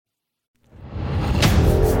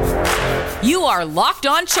You are Locked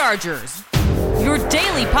On Chargers, your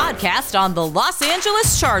daily podcast on the Los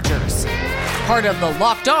Angeles Chargers, part of the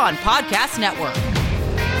Locked On Podcast Network,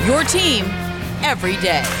 your team every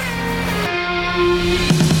day.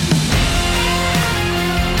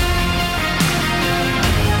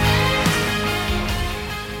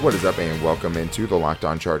 What is up, and welcome into the Locked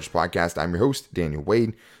On Chargers podcast. I'm your host, Daniel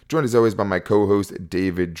Wade, joined as always by my co-host,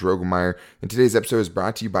 David Drogemeyer. And today's episode is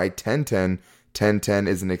brought to you by 1010. 1010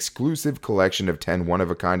 is an exclusive collection of 10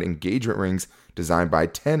 one-of-a-kind engagement rings designed by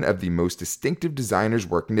 10 of the most distinctive designers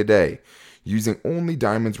working today. Using only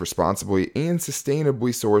diamonds responsibly and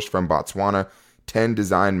sustainably sourced from Botswana, 10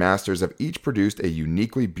 design masters have each produced a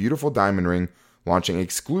uniquely beautiful diamond ring, launching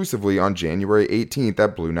exclusively on January 18th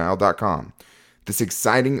at BlueNile.com. This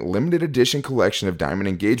exciting limited edition collection of diamond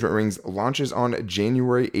engagement rings launches on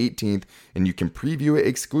January 18th, and you can preview it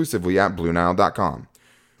exclusively at BlueNile.com.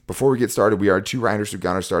 Before we get started, we are two writers who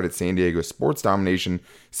got our start at San Diego Sports Domination,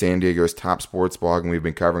 San Diego's top sports blog, and we've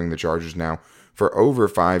been covering the Chargers now for over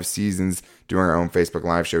 5 seasons, doing our own Facebook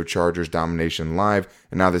Live show, Chargers Domination Live,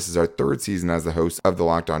 and now this is our 3rd season as the host of the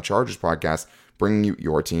Locked On Chargers podcast, bringing you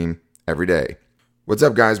your team every day. What's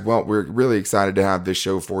up, guys? Well, we're really excited to have this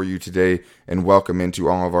show for you today, and welcome into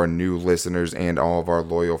all of our new listeners and all of our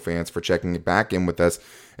loyal fans for checking back in with us.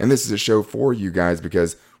 And this is a show for you guys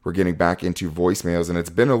because we're getting back into voicemails, and it's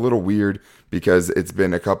been a little weird because it's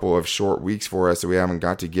been a couple of short weeks for us, so we haven't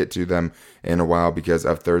got to get to them in a while because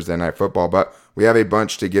of Thursday Night Football. But we have a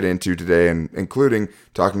bunch to get into today, and including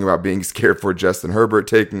talking about being scared for Justin Herbert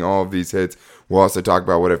taking all of these hits. We'll also talk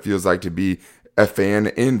about what it feels like to be a fan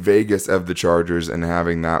in Vegas of the Chargers and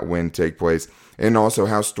having that win take place, and also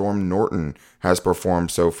how Storm Norton has performed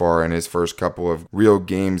so far in his first couple of real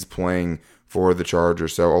games playing for the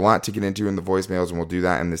Chargers. So a lot to get into in the voicemails, and we'll do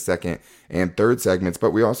that in the second and third segments.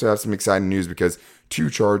 But we also have some exciting news because 2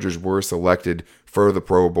 Chargers were selected for the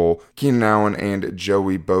Pro Bowl, Keenan Allen and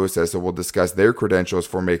Joey Bosa. So we'll discuss their credentials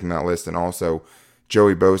for making that list, and also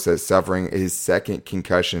Joey Bosa suffering his 2nd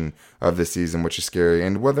concussion of the season, which is scary,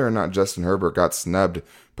 and whether or not Justin Herbert got snubbed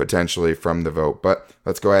potentially from the vote. But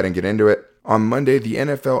let's go ahead and get into it. On Monday, the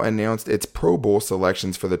NFL announced its Pro Bowl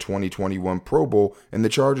selections for the 2021 Pro Bowl, and the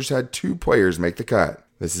Chargers had 2 players make the cut.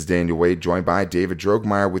 This is Daniel Wade, joined by David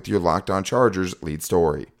Drogemeyer with your Locked On Chargers lead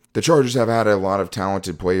story. The Chargers have had a lot of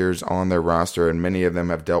talented players on their roster, and many of them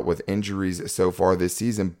have dealt with injuries so far this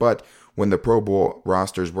season, but when the Pro Bowl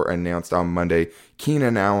rosters were announced on Monday,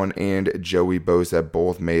 Keenan Allen and Joey Bosa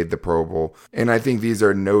both made the Pro Bowl. And I think these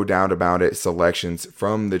are, no doubt about it, selections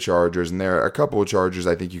from the Chargers. And there are a couple of Chargers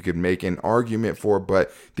I think you could make an argument for,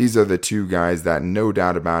 but these are the 2 guys that, no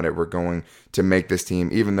doubt about it, were going to make this team,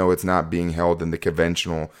 even though it's not being held in the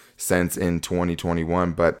conventional sense in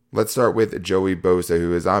 2021. But let's start with Joey Bosa,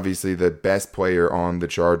 who is obviously the best player on the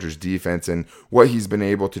Chargers defense, and what he's been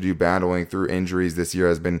able to do battling through injuries this year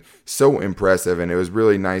has been so impressive. And it was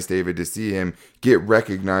really nice, David, to see him get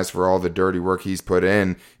recognized for all the dirty work he's put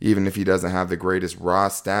in, even if he doesn't have the greatest raw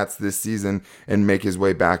stats this season, and make his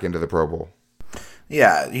way back into the Pro Bowl.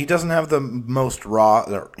 Yeah, he doesn't have the best raw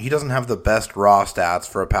stats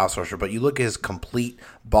for a pass rusher, but you look at his complete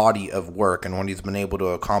body of work and what he's been able to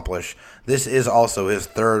accomplish. This is also his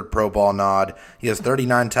 3rd Pro Bowl nod. He has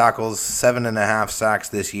 39 tackles, 7.5 sacks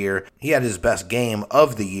this year. He had his best game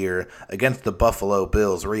of the year against the Buffalo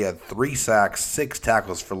Bills, where he had 3 sacks, 6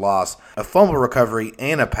 tackles for loss, a fumble recovery,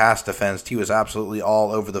 and a pass defense. He was absolutely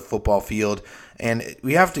all over the football field. And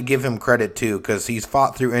we have to give him credit, too, because he's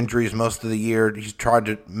fought through injuries most of the year. He's tried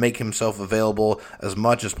to make himself available as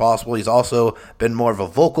much as possible. He's also been more of a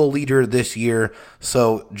vocal leader this year.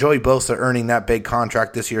 So Joey Bosa earning that big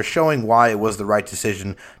contract this year, showing why it was the right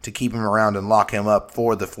decision to keep him around and lock him up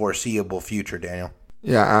for the foreseeable future, Daniel.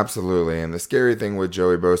 Yeah, absolutely. And the scary thing with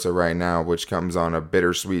Joey Bosa right now, which comes on a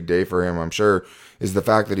bittersweet day for him, I'm sure, is the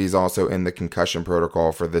fact that he's also in the concussion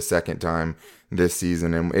protocol for the 2nd time this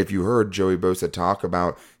season. And if you heard Joey Bosa talk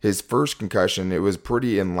about his first concussion, it was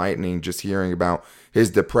pretty enlightening just hearing about his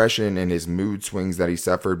depression and his mood swings that he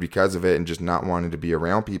suffered because of it, and just not wanting to be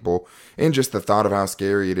around people, and just the thought of how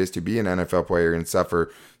scary it is to be an NFL player and suffer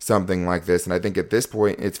something like this. And I think at this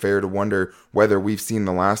point, it's fair to wonder whether we've seen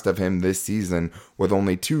the last of him this season with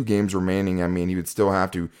only 2 games remaining. I mean, he would still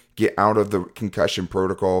have to get out of the concussion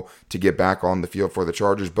protocol to get back on the field for the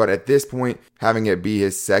Chargers. But at this point, having it be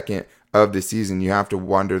his 2nd of the season, you have to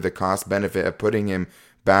wonder the cost benefit of putting him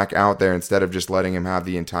back out there instead of just letting him have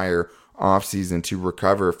the entire offseason to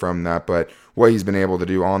recover from that. But what he's been able to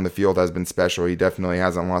do on the field has been special. He definitely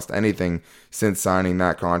hasn't lost anything since signing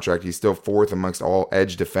that contract. He's still 4th amongst all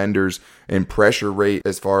edge defenders in pressure rate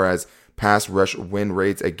as far as pass rush win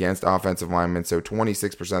rates against offensive linemen. So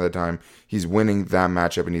 26% of the time, he's winning that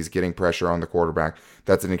matchup and he's getting pressure on the quarterback.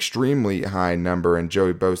 That's an extremely high number, and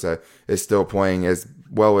Joey Bosa is still playing as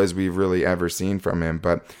well as we've really ever seen from him.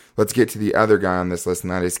 But let's get to the other guy on this list,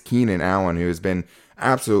 and that is Keenan Allen, who has been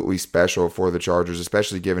absolutely special for the Chargers,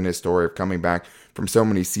 especially given his story of coming back from so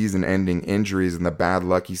many season-ending injuries and the bad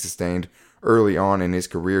luck he sustained early on in his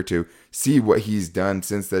career. To see what he's done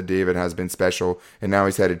since that, David, has been special, and now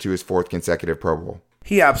he's headed to his 4th consecutive Pro Bowl.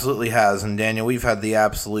 He absolutely has, and Daniel, we've had the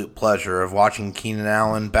absolute pleasure of watching Keenan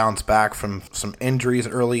Allen bounce back from some injuries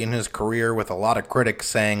early in his career, with a lot of critics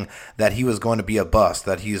saying that he was going to be a bust,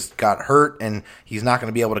 that he's got hurt and he's not going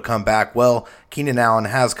to be able to come back. Well, Keenan Allen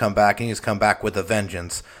has come back, and he's come back with a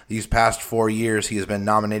vengeance. These past 4 years, he has been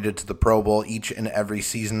nominated to the Pro Bowl each and every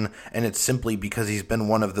season, and it's simply because he's been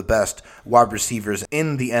one of the best wide receivers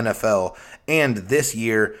in the NFL. And this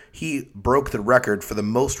year, he broke the record for the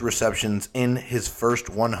most receptions in his first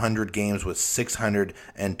 100 games with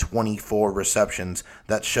 624 receptions.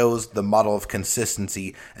 That shows the model of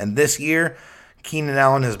consistency. And this year, Keenan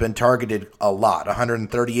Allen has been targeted a lot,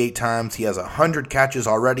 138 times. He has 100 catches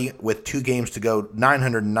already with 2 games to go,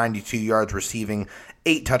 992 yards receiving,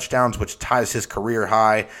 8 touchdowns, which ties his career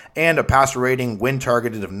high, and a passer rating when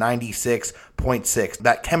targeted of 96.6.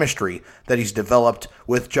 That chemistry that he's developed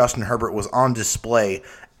with Justin Herbert was on display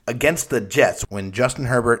against the Jets when Justin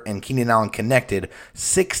Herbert and Keenan Allen connected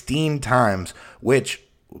 16 times, which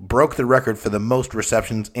broke the record for the most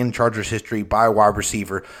receptions in Chargers history by a wide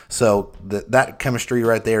receiver. So that chemistry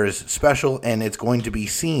right there is special, and it's going to be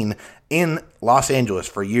seen in Los Angeles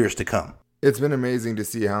for years to come. It's been amazing to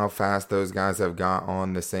see how fast those guys have got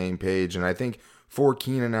on the same page, and I think for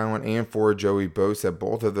Keenan Allen and for Joey Bosa,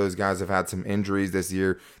 both of those guys have had some injuries this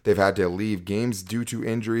year. They've had to leave games due to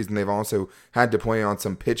injuries, and they've also had to play on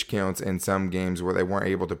some pitch counts in some games where they weren't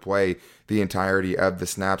able to play the entirety of the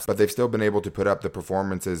snaps, but they've still been able to put up the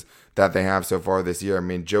performances that they have so far this year. I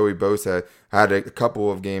mean, Joey Bosa had a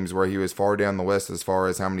couple of games where he was far down the list as far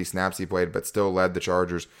as how many snaps he played, but still led the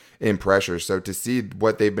Chargers in pressure. So to see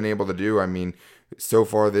what they've been able to do, I mean, so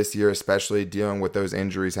far this year, especially dealing with those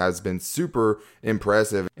injuries, has been super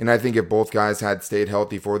impressive. And I think if both guys had stayed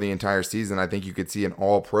healthy for the entire season, I think you could see an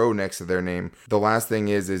All-Pro next to their name. The last thing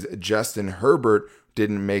is Justin Herbert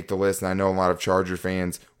didn't make the list, and I know a lot of Charger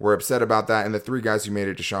fans were upset about that. And the 3 guys who made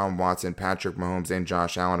it, Deshaun Watson, Patrick Mahomes, and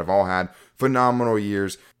Josh Allen, have all had phenomenal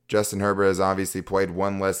years. Justin Herbert has obviously played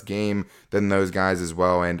 1 less game than those guys as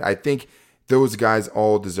well, and I think those guys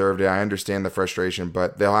all deserved it. I understand the frustration,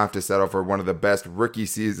 but they'll have to settle for one of the best rookie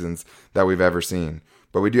seasons that we've ever seen.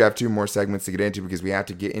 But we do have 2 more segments to get into, because we have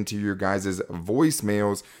to get into your guys'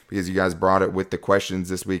 voicemails, because you guys brought it with the questions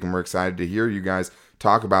this week, and we're excited to hear you guys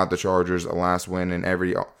talk about the Chargers' last win and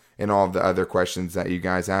all of the other questions that you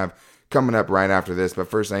guys have coming up right after this. But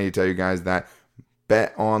first, I need to tell you guys that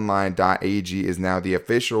BetOnline.ag is now the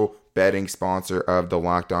official betting sponsor of the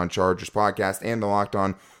Locked On Chargers podcast and the Locked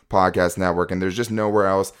On Podcast Network, and there's just nowhere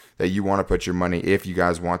else that you want to put your money if you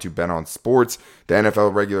guys want to bet on sports. The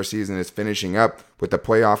NFL regular season is finishing up, with the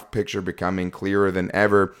playoff picture becoming clearer than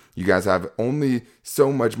ever. You guys have only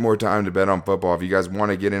so much more time to bet on football. If you guys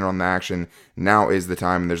want to get in on the action, now is the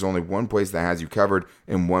time, and there's only one place that has you covered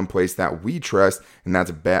and one place that we trust, and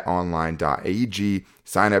that's betonline.ag.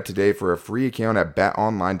 Sign up today for a free account at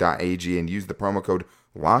betonline.ag and use the promo code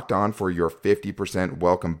Locked On for your 50%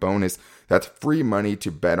 welcome bonus. That's free money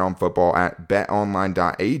to bet on football at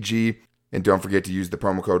betonline.ag. And don't forget to use the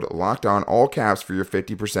promo code Locked On, all caps, for your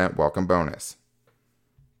 50% welcome bonus.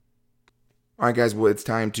 All right, guys, well, it's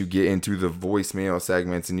time to get into the voicemail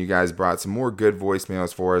segments, and you guys brought some more good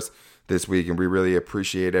voicemails for us this week, and we really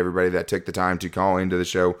appreciate everybody that took the time to call into the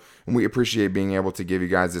show, and we appreciate being able to give you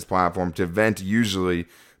guys this platform to vent usually.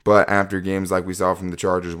 But after games like we saw from the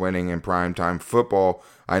Chargers winning in primetime football,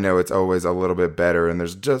 I know it's always a little bit better, and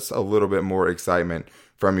there's just a little bit more excitement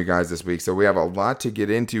from you guys this week. So we have a lot to get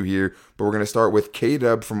into here, but we're going to start with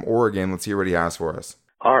K-Dub from Oregon. Let's hear what he has for us.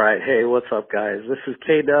 All right. Hey, what's up, guys? This is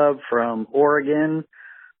K-Dub from Oregon,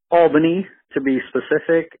 Albany, to be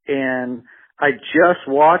specific, and I just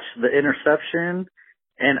watched the interception,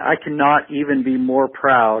 and I cannot even be more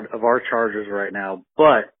proud of our Chargers right now.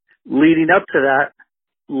 But leading up to that,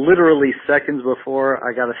 literally seconds before,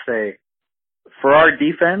 I got to say, for our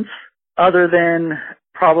defense, other than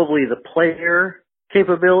probably the player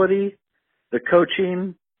capability, the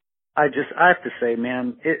coaching, I have to say,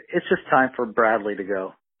 man, it's just time for Bradley to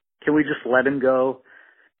go. Can we just let him go?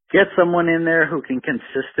 Get someone in there who can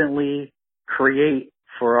consistently create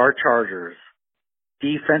for our Chargers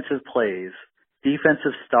defensive plays,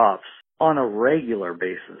 defensive stops on a regular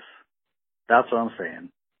basis. That's what I'm saying.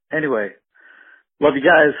 Anyway, love you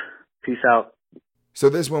guys. Peace out. So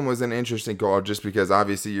this one was an interesting call just because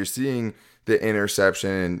obviously you're seeing the interception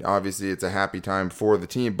and obviously it's a happy time for the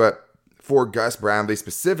team. But for Gus Bradley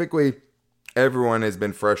specifically, everyone has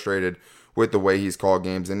been frustrated with the way he's called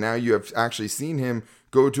games. And now you have actually seen him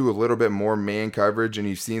go to a little bit more man coverage and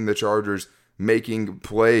you've seen the Chargers making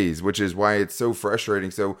plays, which is why it's so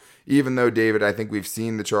frustrating. So even though, David, I think we've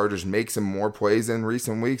seen the Chargers make some more plays in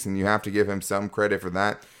recent weeks and you have to give him some credit for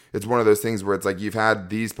that, it's one of those things where it's like you've had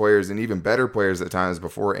these players and even better players at times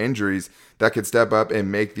before injuries that could step up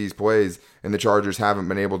and make these plays, and the Chargers haven't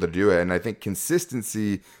been able to do it. And I think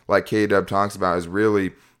consistency, like K-Dub talks about, is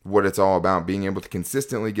really what it's all about, being able to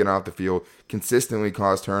consistently get off the field, consistently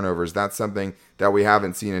cause turnovers. That's something that we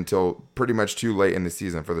haven't seen until pretty much too late in the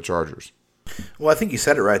season for the Chargers. Well, I think you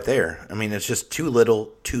said it right there. I mean, it's just too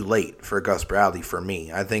little, too late for Gus Bradley for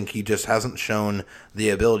me. I think he just hasn't shown the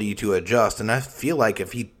ability to adjust, and I feel like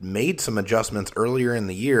if he made some adjustments earlier in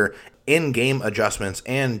the year, in-game adjustments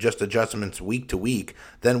and just adjustments week to week,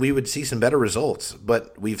 then we would see some better results.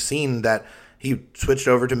 But we've seen that he switched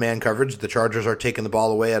over to man coverage. The Chargers are taking the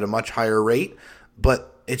ball away at a much higher rate,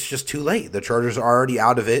 but it's just too late. The Chargers are already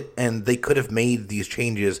out of it, and they could have made these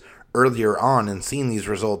changes earlier on and seen these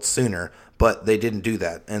results sooner, but they didn't do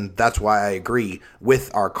that. And that's why I agree with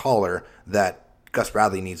our caller that Gus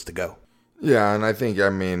Bradley needs to go. Yeah, and I think,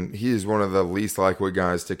 he's one of the least likely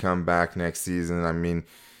guys to come back next season.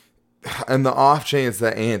 And the off chance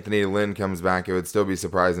that Anthony Lynn comes back, it would still be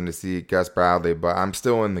surprising to see Gus Bradley, but I'm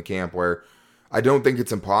still in the camp where I don't think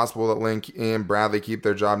it's impossible that Lynn and Bradley keep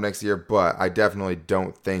their job next year, but I definitely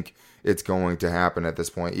don't think it's going to happen at this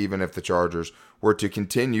point, even if the Chargers were to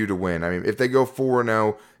continue to win. If they go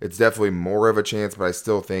 4-0, it's definitely more of a chance, but I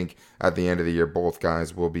still think at the end of the year, both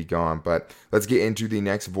guys will be gone. But let's get into the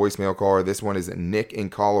next voicemail caller. This one is Nick in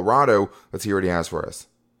Colorado. Let's hear what he has for us.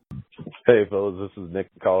 Hey, fellas, this is Nick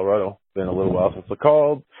in Colorado. Been a little while since I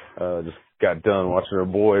called. Just got done watching our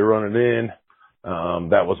boy running in.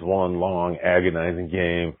 That was one long, agonizing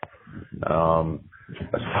game.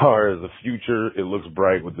 As far as the future, it looks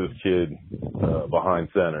bright with this kid behind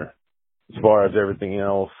center. As far as everything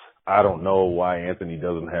else, I don't know why Anthony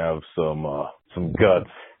doesn't have some guts.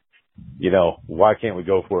 Why can't we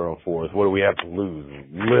go for it on fourth? What do we have to lose?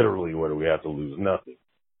 Literally, what do we have to lose? Nothing.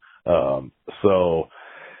 I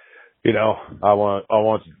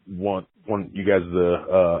want you guys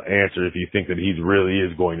to answer if you think that he really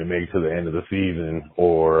is going to make it to the end of the season,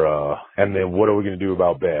 or and then what are we going to do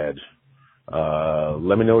about Badge?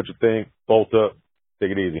 Let me know what you think. Bolt up.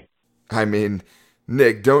 Take it easy.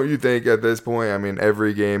 Nick, don't you think at this point,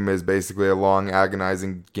 every game is basically a long,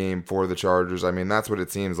 agonizing game for the Chargers? That's what it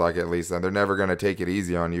seems like, at least. And they're never going to take it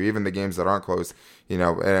easy on you. Even the games that aren't close, it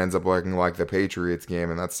ends up looking like the Patriots game,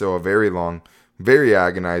 and that's still a very long, very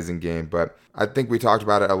agonizing game. But I think we talked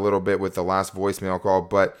about it a little bit with the last voicemail call,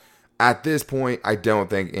 but at this point, I don't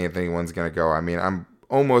think Anthony Lynn's going to go. I'm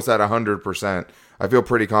almost at 100%. I feel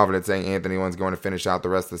pretty confident saying Anthony Lynn's going to finish out the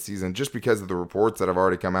rest of the season just because of the reports that have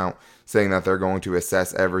already come out saying that they're going to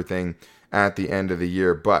assess everything at the end of the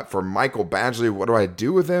year. But for Michael Badgley, what do I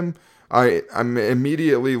do with him? I'm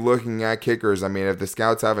immediately looking at kickers. If the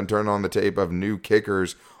scouts haven't turned on the tape of new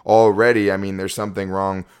kickers already, there's something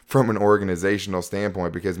wrong from an organizational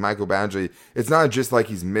standpoint, because Michael Badgley, it's not just like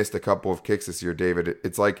he's missed a couple of kicks this year, David.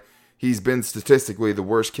 It's like he's been statistically the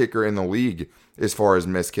worst kicker in the league as far as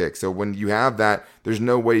missed kicks. So when you have that, there's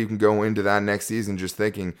no way you can go into that next season just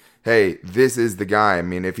thinking, hey, this is the guy.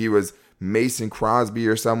 If he was Mason Crosby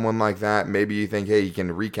or someone like that, maybe you think, hey, he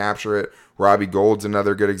can recapture it. Robbie Gould's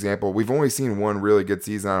another good example. We've only seen one really good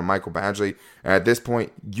season out of Michael Badgley. And at this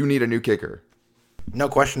point, you need a new kicker. No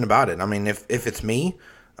question about it. If it's me,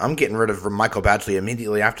 I'm getting rid of Michael Badgley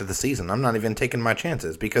immediately after the season. I'm not even taking my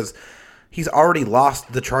chances because he's already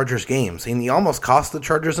lost the Chargers games, and he almost cost the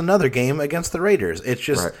Chargers another game against the Raiders. It's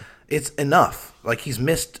just, right. It's enough. He's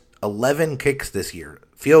missed 11 kicks this year,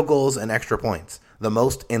 field goals and extra points, the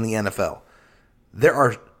most in the NFL. There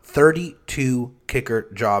are 32 kicker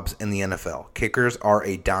jobs in the NFL. Kickers are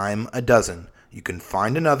a dime a dozen. You can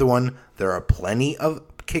find another one. There are plenty of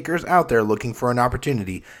kickers out there looking for an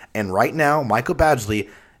opportunity, and right now, Michael Badgley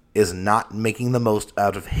is not making the most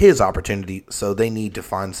out of his opportunity, so they need to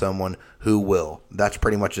find someone who will. That's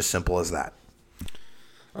pretty much as simple as that.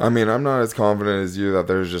 I'm not as confident as you that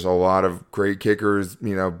there's just a lot of great kickers,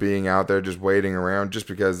 being out there just waiting around, just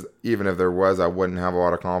because even if there was, I wouldn't have a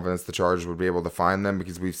lot of confidence the Chargers would be able to find them,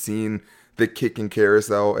 because we've seen the kicking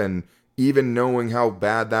carousel, and even knowing how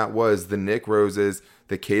bad that was, the Nick Roses,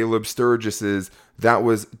 the Caleb Sturgises, that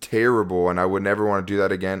was terrible, and I would never want to do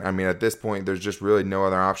that again. At this point, there's just really no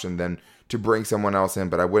other option than to bring someone else in,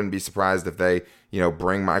 but I wouldn't be surprised if they,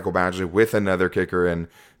 bring Michael Badgley with another kicker in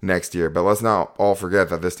next year. But let's not all forget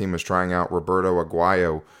that this team was trying out Roberto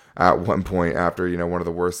Aguayo at one point after, one of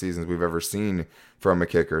the worst seasons we've ever seen from a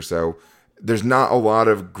kicker. So there's not a lot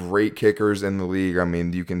of great kickers in the league. I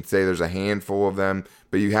mean, you can say there's a handful of them,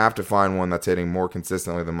 but you have to find one that's hitting more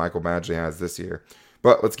consistently than Michael Badgley has this year.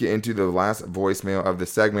 But let's get into the last voicemail of the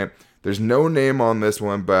segment. There's no name on this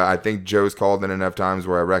one, but I think Joe's called in enough times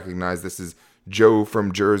where I recognize this is Joe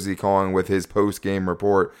from Jersey calling with his post-game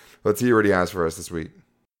report. Let's hear what he has for us this week.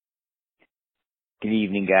 Good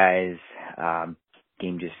evening, guys.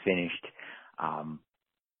 Game just finished.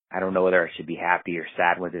 I don't know whether I should be happy or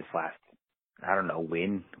sad with this last,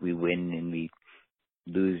 win. We win and we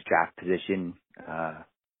lose draft position.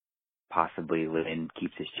 Possibly Lynn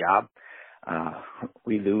keeps his job.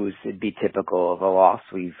 We lose. It'd be typical of a loss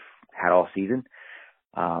we've had all season.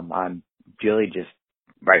 I'm really just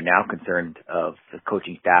right now concerned of the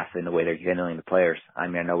coaching staff and the way they're handling the players. I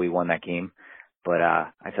mean, I know we won that game, but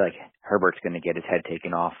I feel like Herbert's going to get his head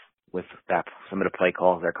taken off with some of the play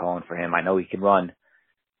calls they're calling for him. I know he can run.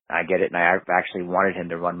 I get it, and I actually wanted him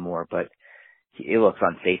to run more, but it looks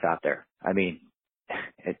unsafe out there. I mean,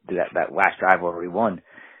 that last drive where we won,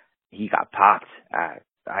 he got popped.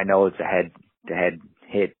 I know it's a head-to-head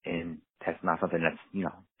hit, and that's not something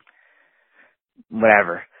that's,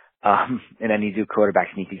 whatever. And then you do quarterback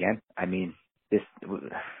sneak again. I mean,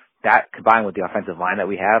 that combined with the offensive line that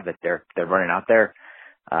we have, that they're running out there,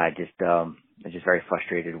 I'm just very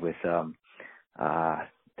frustrated with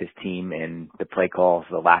this team and the play calls,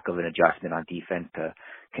 the lack of an adjustment on defense to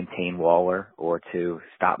contain Waller or to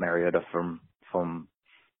stop Mariota from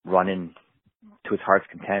running to his heart's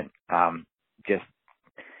content. I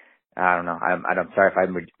don't know. I'm sorry if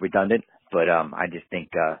I'm redundant, but I just think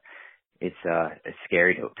it's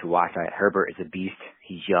scary to watch. Herbert is a beast.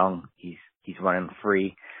 He's young. He's running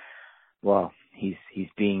free. Well, he's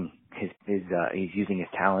using his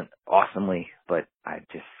talent awesomely, but I'm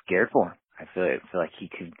just scared for him. I feel like he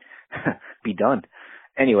could be done.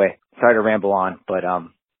 Anyway, sorry to ramble on, but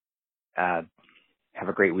have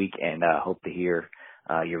a great week and hope to hear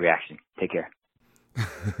your reaction. Take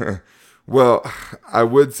care. Well, I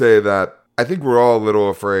would say that I think we're all a little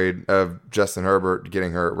afraid of Justin Herbert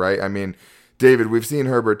getting hurt, right? I mean, David, we've seen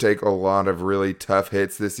Herbert take a lot of really tough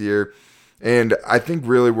hits this year. And I think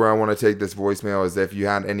really where I want to take this voicemail is if you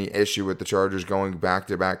had any issue with the Chargers going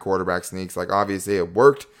back-to-back quarterback sneaks. Like, obviously it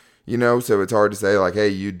worked, so it's hard to say, like, hey,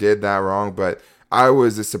 you did that wrong. But I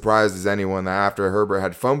was as surprised as anyone that after Herbert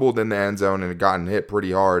had fumbled in the end zone and had gotten hit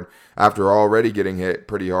pretty hard, after already getting hit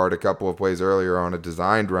pretty hard a couple of plays earlier on a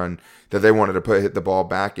designed run, that they wanted to hit the ball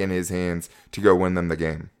back in his hands to go win them the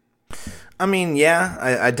game. I mean, yeah,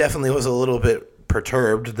 I definitely was a little bit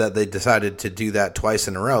perturbed that they decided to do that twice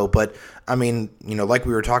in a row. But, I mean, like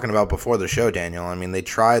we were talking about before the show, Daniel, I mean, they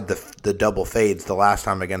tried the double fades the last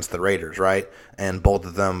time against the Raiders, right? And both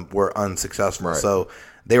of them were unsuccessful. Right. So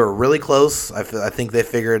they were really close. I think they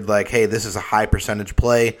figured, like, hey, this is a high percentage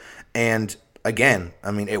play. And, again,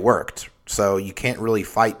 I mean, it worked. So you can't really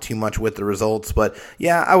fight too much with the results. But,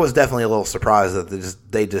 yeah, I was definitely a little surprised that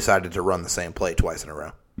they decided to run the same play twice in a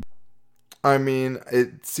row. I mean,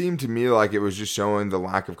 it seemed to me like it was just showing the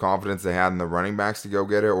lack of confidence they had in the running backs to go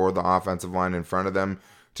get it or the offensive line in front of them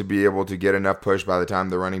to be able to get enough push by the time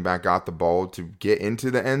the running back got the ball to get into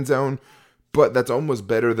the end zone. But that's almost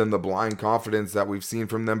better than the blind confidence that we've seen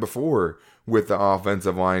from them before with the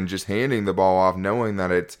offensive line just handing the ball off, knowing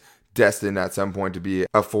that it's destined at some point to be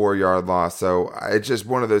a 4-yard loss. So it's just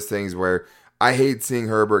one of those things where I hate seeing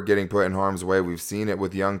Herbert getting put in harm's way. We've seen it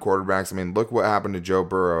with young quarterbacks. I mean, look what happened to Joe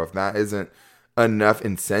Burrow. If that isn't enough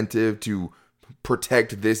incentive to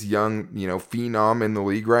protect this young, phenom in the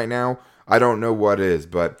league right now, I don't know what is.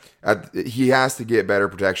 But he has to get better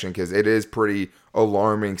protection because it is pretty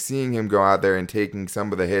alarming seeing him go out there and taking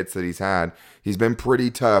some of the hits that he's had. He's been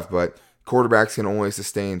pretty tough, but quarterbacks can only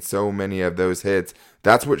sustain so many of those hits.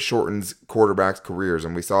 That's what shortens quarterbacks' careers.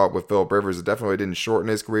 And we saw it with Phillip Rivers. It definitely didn't shorten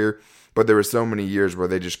his career, but there were so many years where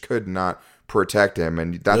they just could not protect him.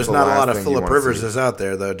 And that's There's the not last a lot of thing Phillip Rivers out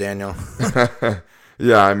there, though, Daniel.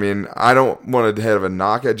 Yeah, I mean, I don't want to have a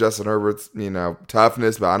knock at Justin Herbert's,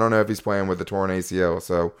 toughness, but I don't know if he's playing with a torn ACL.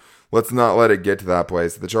 So let's not let it get to that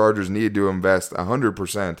place. The Chargers need to invest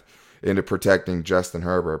 100% into protecting Justin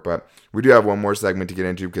Herbert. But we do have one more segment to get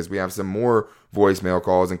into because we have some more voicemail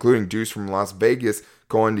calls, including Deuce from Las Vegas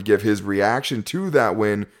calling to give his reaction to that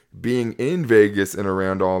win, being in Vegas and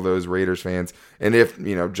around all those Raiders fans. And if,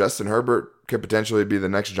 Justin Herbert could potentially be the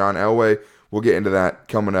next John Elway, we'll get into that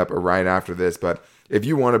coming up right after this. But if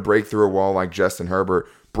you want to break through a wall like Justin Herbert,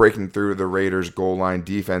 breaking through the Raiders' goal line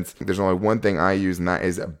defense. There's only one thing I use, and that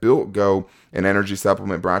is Built Go, an energy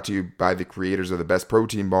supplement brought to you by the creators of the best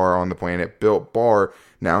protein bar on the planet. Built Bar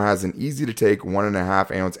now has an easy-to-take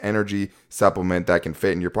 1.5 ounce energy supplement that can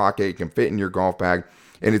fit in your pocket, it can fit in your golf bag,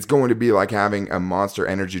 and it's going to be like having a Monster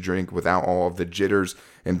energy drink without all of the jitters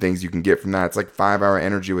and things you can get from that. It's like 5-hour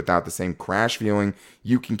energy without the same crash feeling.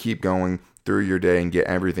 You can keep going through your day and get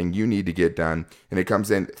everything you need to get done. And it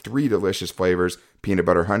comes in 3 delicious flavors: peanut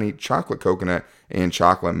butter honey, chocolate coconut, and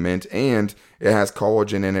chocolate mint. And it has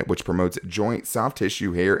collagen in it, which promotes joint, soft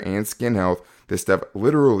tissue, hair, and skin health. This stuff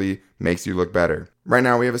literally makes you look better. Right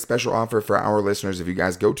now, we have a special offer for our listeners. If you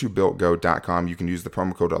guys go to BuiltGo.com, you can use the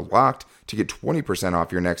promo code LOCKED to get 20%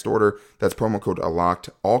 off your next order. That's promo code LOCKED,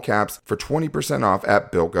 all caps, for 20% off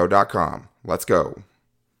at BuiltGo.com. Let's go.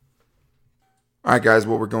 All right, guys,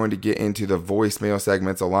 we're going to get into the voicemail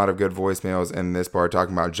segments. A lot of good voicemails in this part,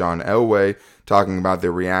 talking about John Elway, talking about the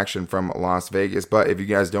reaction from Las Vegas. But if you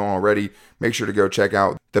guys don't already, make sure to go check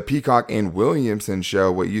out the Peacock and Williamson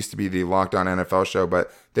show, what used to be the Locked On NFL show,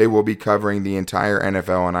 but they will be covering the entire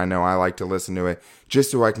NFL, and I know I like to listen to it just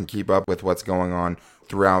so I can keep up with what's going on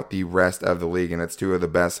throughout the rest of the league, and it's 2 of the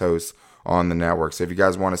best hosts on the network. So if you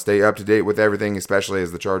guys want to stay up to date with everything, especially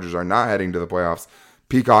as the Chargers are not heading to the playoffs,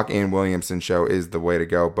 Peacock and Williamson show is the way to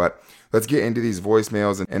go. But let's get into these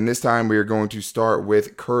voicemails. And this time we are going to start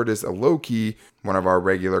with Curtis Lowkey, one of our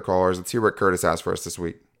regular callers. Let's hear what Curtis has for us this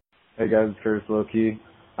week. Hey guys, it's Curtis Lowkey.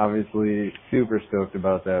 Obviously super stoked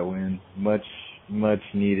about that win. Much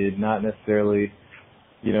needed. Not necessarily,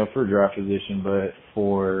 for draft position, but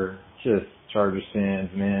for just Chargers fans,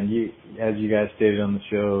 man. As you guys stated on the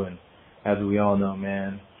show, and as we all know,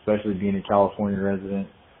 man, especially being a California resident,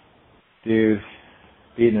 dude,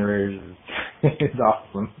 beating the Raiders is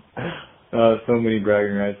awesome. So many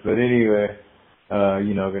bragging rights. But anyway,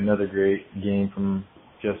 another great game from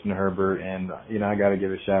Justin Herbert. And, I got to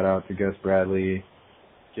give a shout out to Gus Bradley.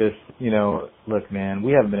 Just, look, man,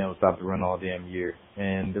 we haven't been able to stop the run all damn year.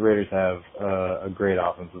 And the Raiders have a great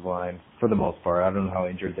offensive line for the most part. I don't know how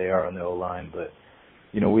injured they are on the O-line, but,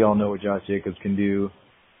 we all know what Josh Jacobs can do.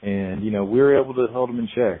 And, we were able to hold him in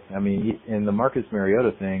check. And the Marcus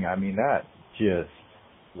Mariota thing, that just,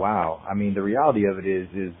 wow. The reality of it is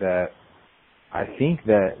that I think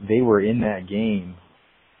that they were in that game,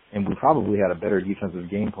 and we probably had a better defensive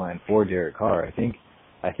game plan for Derek Carr. I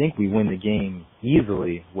think we win the game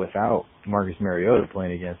easily without Marcus Mariota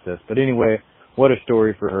playing against us. But anyway, what a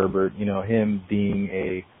story for Herbert. Him being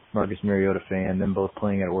a Marcus Mariota fan, them both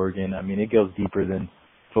playing at Oregon. It goes deeper than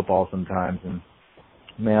football sometimes. And,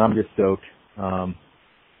 man, I'm just stoked.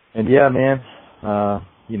 And, yeah, man,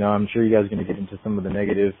 I'm sure you guys are going to get into some of the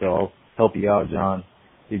negatives, so I'll help you out, John.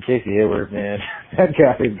 Dude, Casey Hayward, man, that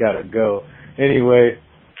guy's got to go. Anyway,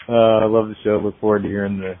 I love the show. Look forward to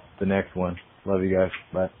hearing the next one. Love you guys.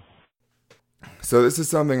 Bye. So this is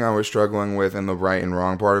something I was struggling with in the right and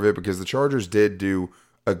wrong part of it, because the Chargers did do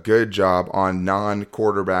a good job on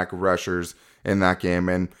non-quarterback rushers in that game.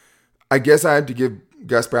 And I guess I had to give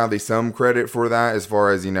Gus Bradley some credit for that, as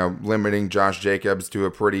far as, limiting Josh Jacobs to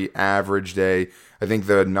a pretty average day. I think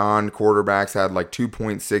the non-quarterbacks had like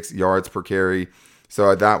 2.6 yards per carry.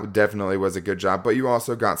 So that definitely was a good job. But you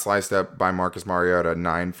also got sliced up by Marcus Mariota,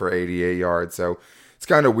 9 for 88 yards. So it's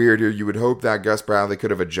kind of weird here. You would hope that Gus Bradley could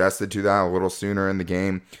have adjusted to that a little sooner in the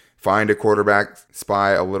game. Find a quarterback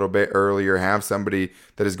spy a little bit earlier. Have somebody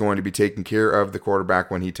that is going to be taking care of the quarterback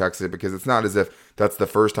when he tucks it, because it's not as if that's the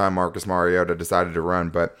first time Marcus Mariota decided to run.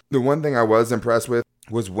 But the one thing I was impressed with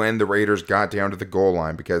was when the Raiders got down to the goal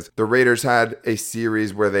line, because the Raiders had a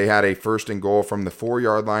series where they had a 1st and goal from the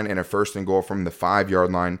 4-yard line and a 1st and goal from the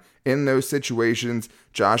 5-yard line. In those situations,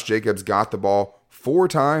 Josh Jacobs got the ball 4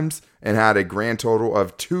 times and had a grand total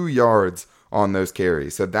of 2 yards on those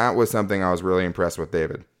carries. So that was something I was really impressed with,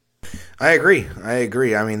 David. I agree.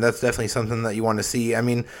 That's definitely something that you want to see.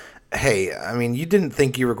 You didn't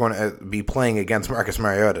think you were going to be playing against Marcus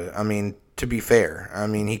Mariota. To be fair,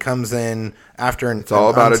 he comes in after an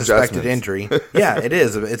unsuspected injury. Yeah, it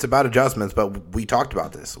is. It's about adjustments, but we talked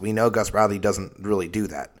about this. We know Gus Bradley doesn't really do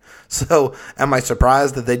that. So am I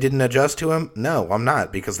surprised that they didn't adjust to him? No, I'm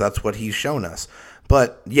not, because that's what he's shown us.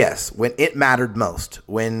 But yes, when it mattered most,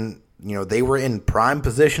 when they were in prime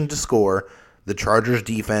position to score, the Chargers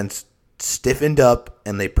defense stiffened up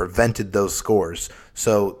and they prevented those scores.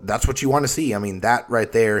 So that's what you want to see. That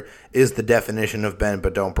right there is the definition of bend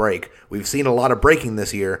but don't break. We've seen a lot of breaking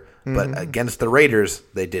this year, but against the Raiders,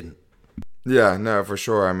 they didn't. Yeah, no, for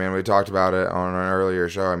sure. I mean, we talked about it on an earlier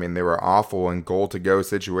show. I mean, they were awful in goal-to-go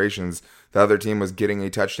situations. The other team was getting a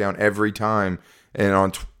touchdown every time,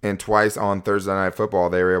 and twice on Thursday Night Football,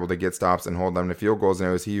 they were able to get stops and hold them to field goals, and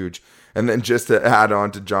it was huge. And then just to add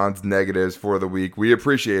on to John's negatives for the week, we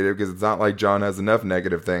appreciate it because it's not like John has enough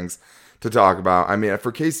negative things to talk about. I mean,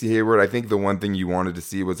 for Casey Hayward, I think the one thing you wanted to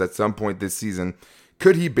see was at some point this season,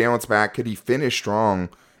 could he bounce back? Could he finish strong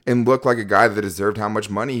and look like a guy that deserved how much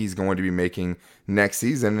money he's going to be making next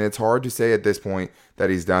season? And it's hard to say at this point that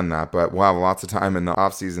he's done that, but we'll have lots of time in the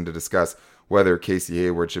offseason to discuss whether Casey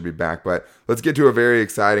Hayward should be back. But let's get to a very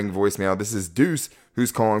exciting voicemail. This is Deuce,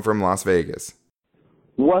 who's calling from Las Vegas.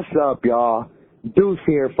 What's up, y'all? Deuce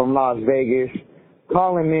here from Las Vegas.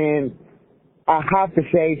 Calling in, I have to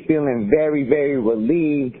say, feeling very, very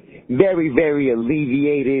relieved, very, very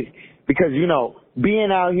alleviated. Because, you know, being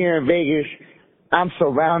out here in Vegas, I'm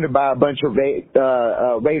surrounded by a bunch of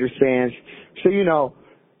Raiders fans. So, you know,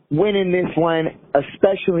 winning this one,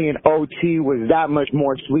 especially in OT, was that much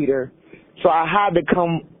more sweeter. So I had to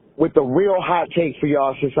come with a real hot take for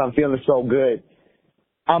y'all since I'm feeling so good.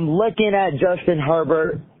 I'm looking at Justin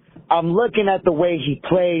Herbert. I'm looking at the way he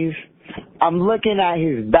plays. I'm looking at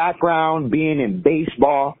his background being in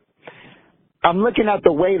baseball. I'm looking at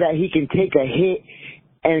the way that he can take a hit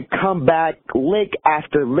and come back lick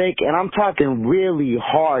after lick, and I'm talking really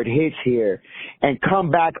hard hits here, and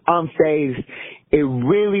come back unfazed. It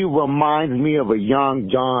really reminds me of a young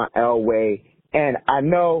John Elway, and I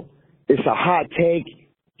know it's a hot take.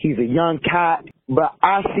 He's a young cat, but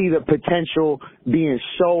I see the potential being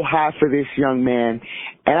so high for this young man,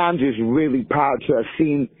 and I'm just really proud to have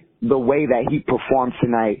seen the way that he performed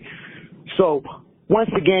tonight. So,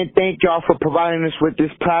 once again, thank y'all for providing us with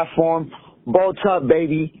this platform. Bolt up,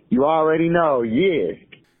 baby. You already know. Yeah.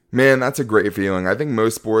 Man, that's a great feeling. I think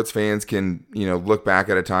most sports fans can, look back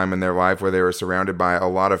at a time in their life where they were surrounded by a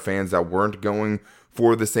lot of fans that weren't going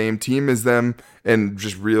for the same team as them and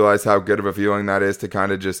just realize how good of a feeling that is to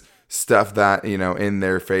kind of just stuff that, in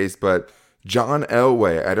their face. But John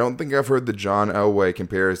Elway, I don't think I've heard the John Elway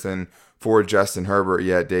comparison for Justin Herbert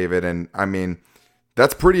yet, David. And I mean,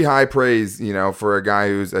 that's pretty high praise, for a guy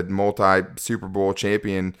who's a multi-Super Bowl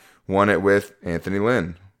champion, won it with Anthony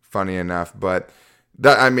Lynn, funny enough. But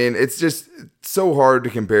it's just so hard to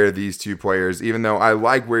compare these two players, even though I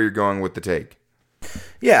like where you're going with the take.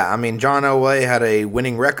 Yeah, I mean, John Elway had a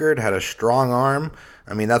winning record, had a strong arm.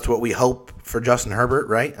 I mean, that's what we hope for Justin Herbert,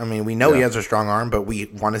 right? I mean, we know he has a strong arm, but we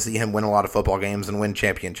want to see him win a lot of football games and win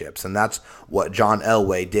championships, and that's what John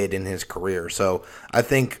Elway did in his career. So I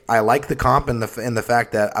think I like the comp and the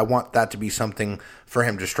fact that I want that to be something for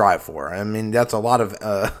him to strive for. I mean, that's a lot of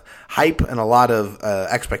hype and a lot of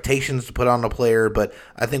expectations to put on a player, but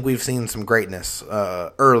I think we've seen some greatness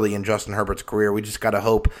early in Justin Herbert's career. We just got to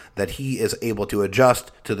hope that he is able to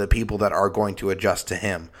adjust to the people that are going to adjust to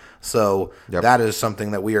him. So that is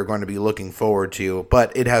something that we are going to be looking forward to,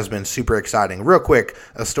 but it has been super exciting. Real quick,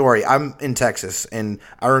 a story. I'm in Texas, and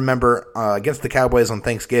I remember against the Cowboys on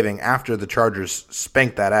Thanksgiving after the Chargers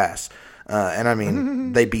spanked that ass. And I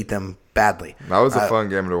mean, they beat them badly. That was a fun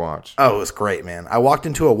game to watch. Oh, it was great, man. I walked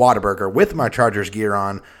into a Whataburger with my Chargers gear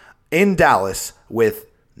on in Dallas with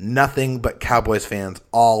nothing but Cowboys fans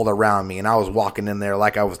all around me, and I was walking in there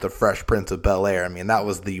like I was the Fresh Prince of Bel-Air. I mean, that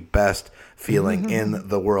was the best feeling in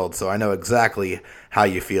the world, so I know exactly how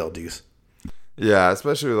you feel, Deuce. Yeah,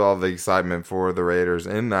 especially with all the excitement for the Raiders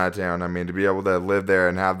in that town. I mean, to be able to live there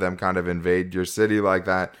and have them kind of invade your city like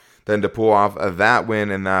that, then to pull off that win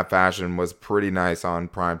in that fashion was pretty nice on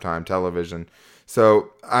primetime television. So,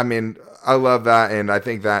 I mean, I love that, and I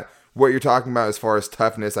think that what you're talking about as far as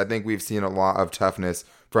toughness, I think we've seen a lot of toughness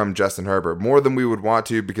from Justin Herbert, more than we would want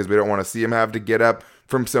to because we don't want to see him have to get up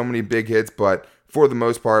from so many big hits, but for the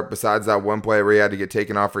most part, besides that one play where he had to get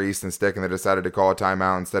taken off for Easton Stick and they decided to call a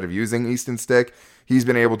timeout instead of using Easton Stick, he's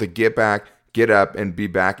been able to get back, get up, and be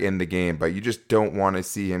back in the game. But you just don't want to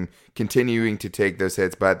see him continuing to take those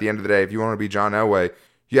hits. But at the end of the day, if you want to be John Elway,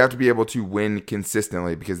 you have to be able to win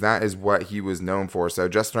consistently because that is what he was known for. So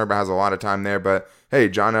Justin Herbert has a lot of time there. But hey,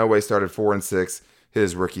 John Elway started 4-6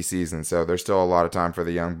 his rookie season. So there's still a lot of time for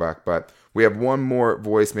the young buck. But we have one more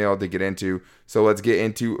voicemail to get into. So let's get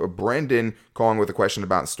into Brendan calling with a question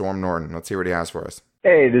about Storm Norton. Let's hear what he has for us.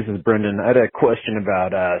 Hey, this is Brendan. I had a question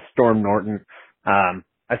about Storm Norton.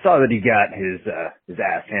 I saw that he got his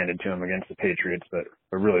ass handed to him against the Patriots, but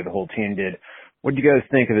really the whole team did. What do you guys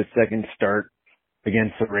think of his second start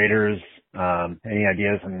against the Raiders? Any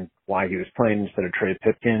ideas on why he was playing instead of Trey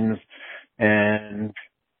Pipkins? And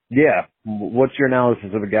yeah, what's your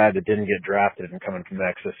analysis of a guy that didn't get drafted and coming from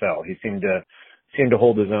the XFL? He seemed to seemed to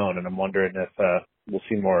hold his own, and I'm wondering if we'll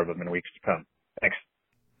see more of him in weeks to come. Thanks.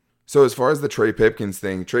 So as far as the Trey Pipkins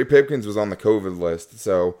thing, Trey Pipkins was on the COVID list,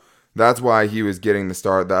 so that's why he was getting the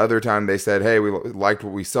start. The other time they said, hey, we liked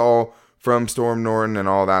what we saw from Storm Norton and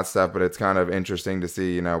all that stuff, but it's kind of interesting to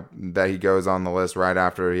see, that he goes on the list right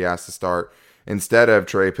after he has to start instead of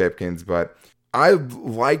Trey Pipkins. But I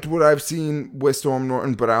liked what I've seen with Storm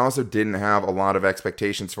Norton, but I also didn't have a lot of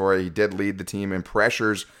expectations for it. He did lead the team in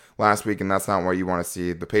pressures last week, and that's not what you want to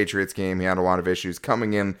see. The Patriots game, he had a lot of issues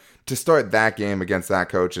coming in to start that game against that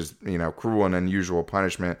coach is, cruel and unusual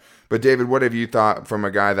punishment. But David, what have you thought from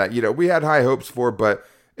a guy that, we had high hopes for, but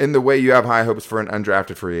in the way you have high hopes for an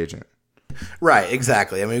undrafted free agent? Right,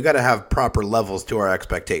 exactly. I mean, we've got to have proper levels to our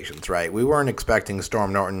expectations, right? We weren't expecting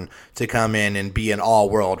Storm Norton to come in and be an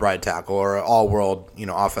all-world right tackle or an all-world,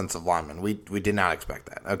 offensive lineman. We did not expect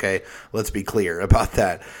that, okay? Let's be clear about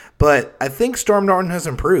that. But I think Storm Norton has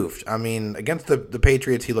improved. I mean, against the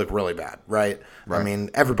Patriots, he looked really bad, right? I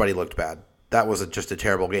mean, everybody looked bad. That was just a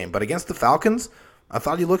terrible game. But against the Falcons, I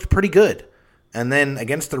thought he looked pretty good. And then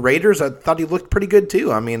against the Raiders, I thought he looked pretty good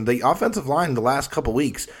too. I mean, the offensive line the last couple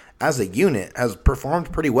weeks as a unit has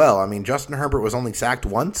performed pretty well. I mean, Justin Herbert was only sacked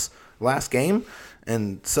once last game,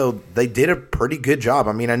 and so they did a pretty good job.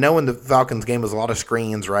 I mean, I know in the Falcons game was a lot of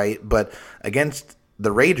screens, right? But against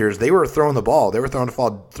the Raiders, they were throwing the ball. They were throwing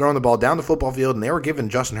the ball down the football field, and they were giving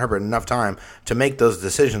Justin Herbert enough time to make those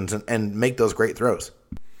decisions and make those great throws.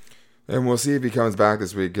 And we'll see if he comes back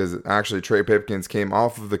this week, because actually Trey Pipkins came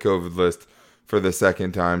off of the COVID list for the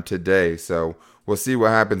second time today. So we'll see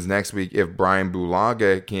what happens next week if Brian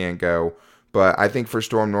Bulaga can't go. But I think for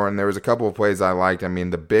Storm Norton, there was a couple of plays I liked. I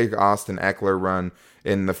mean, the big Austin Eckler run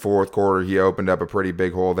in the fourth quarter, he opened up a pretty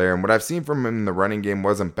big hole there. And what I've seen from him in the running game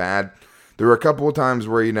wasn't bad. There were a couple of times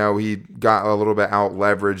where, he got a little bit out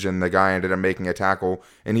leverage and the guy ended up making a tackle.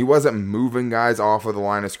 And he wasn't moving guys off of the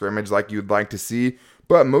line of scrimmage like you'd like to see.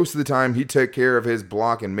 But most of the time, he took care of his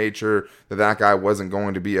block and made sure that guy wasn't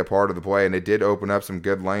going to be a part of the play. And it did open up some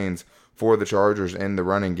good lanes for the Chargers in the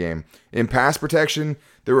running game. In pass protection,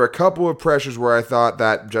 there were a couple of pressures where I thought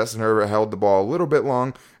that Justin Herbert held the ball a little bit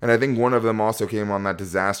long. And I think one of them also came on that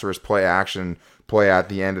disastrous play action play at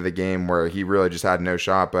the end of the game where he really just had no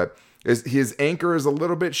shot. But his anchor is a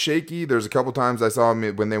little bit shaky. There's a couple times I saw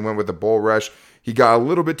him when they went with the bull rush. He got a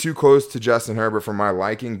little bit too close to Justin Herbert for my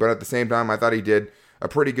liking. But at the same time, I thought he did a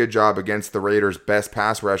pretty good job against the Raiders' best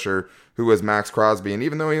pass rusher, who was Max Crosby. And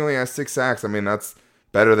even though he only has 6 sacks, I mean, that's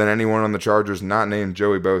better than anyone on the Chargers not named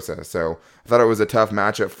Joey Bosa. So I thought it was a tough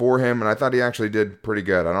matchup for him, and I thought he actually did pretty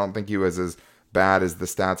good. I don't think he was as bad as the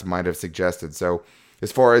stats might have suggested. So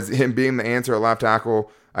as far as him being the answer at left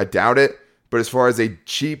tackle, I doubt it. But as far as a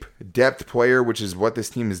cheap depth player, which is what this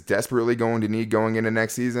team is desperately going to need going into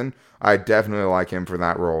next season, I definitely like him for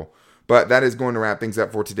that role. But that is going to wrap things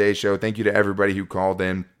up for today's show. Thank you to everybody who called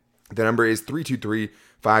in. The number is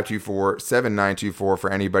 323-524-7924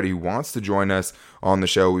 for anybody who wants to join us on the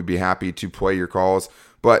show. We'd be happy to play your calls.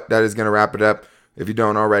 But that is going to wrap it up. If you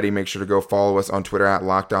don't already, make sure to go follow us on Twitter at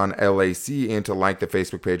LockedOnLAC and to like the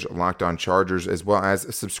Facebook page Locked On Chargers, as well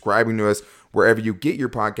as subscribing to us wherever you get your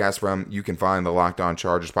podcast from. You can find the Locked On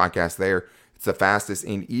Chargers podcast there. It's the fastest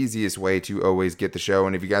and easiest way to always get the show.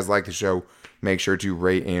 And if you guys like the show, make sure to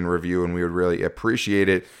rate and review, and we would really appreciate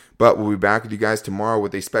it. But we'll be back with you guys tomorrow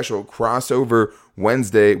with a special crossover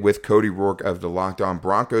Wednesday with Cody Rourke of the Locked On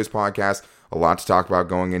Broncos podcast. A lot to talk about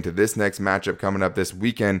going into this next matchup coming up this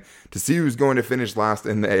weekend to see who's going to finish last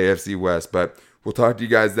in the AFC West. But we'll talk to you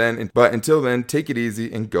guys then. But until then, take it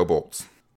easy and go Bolts.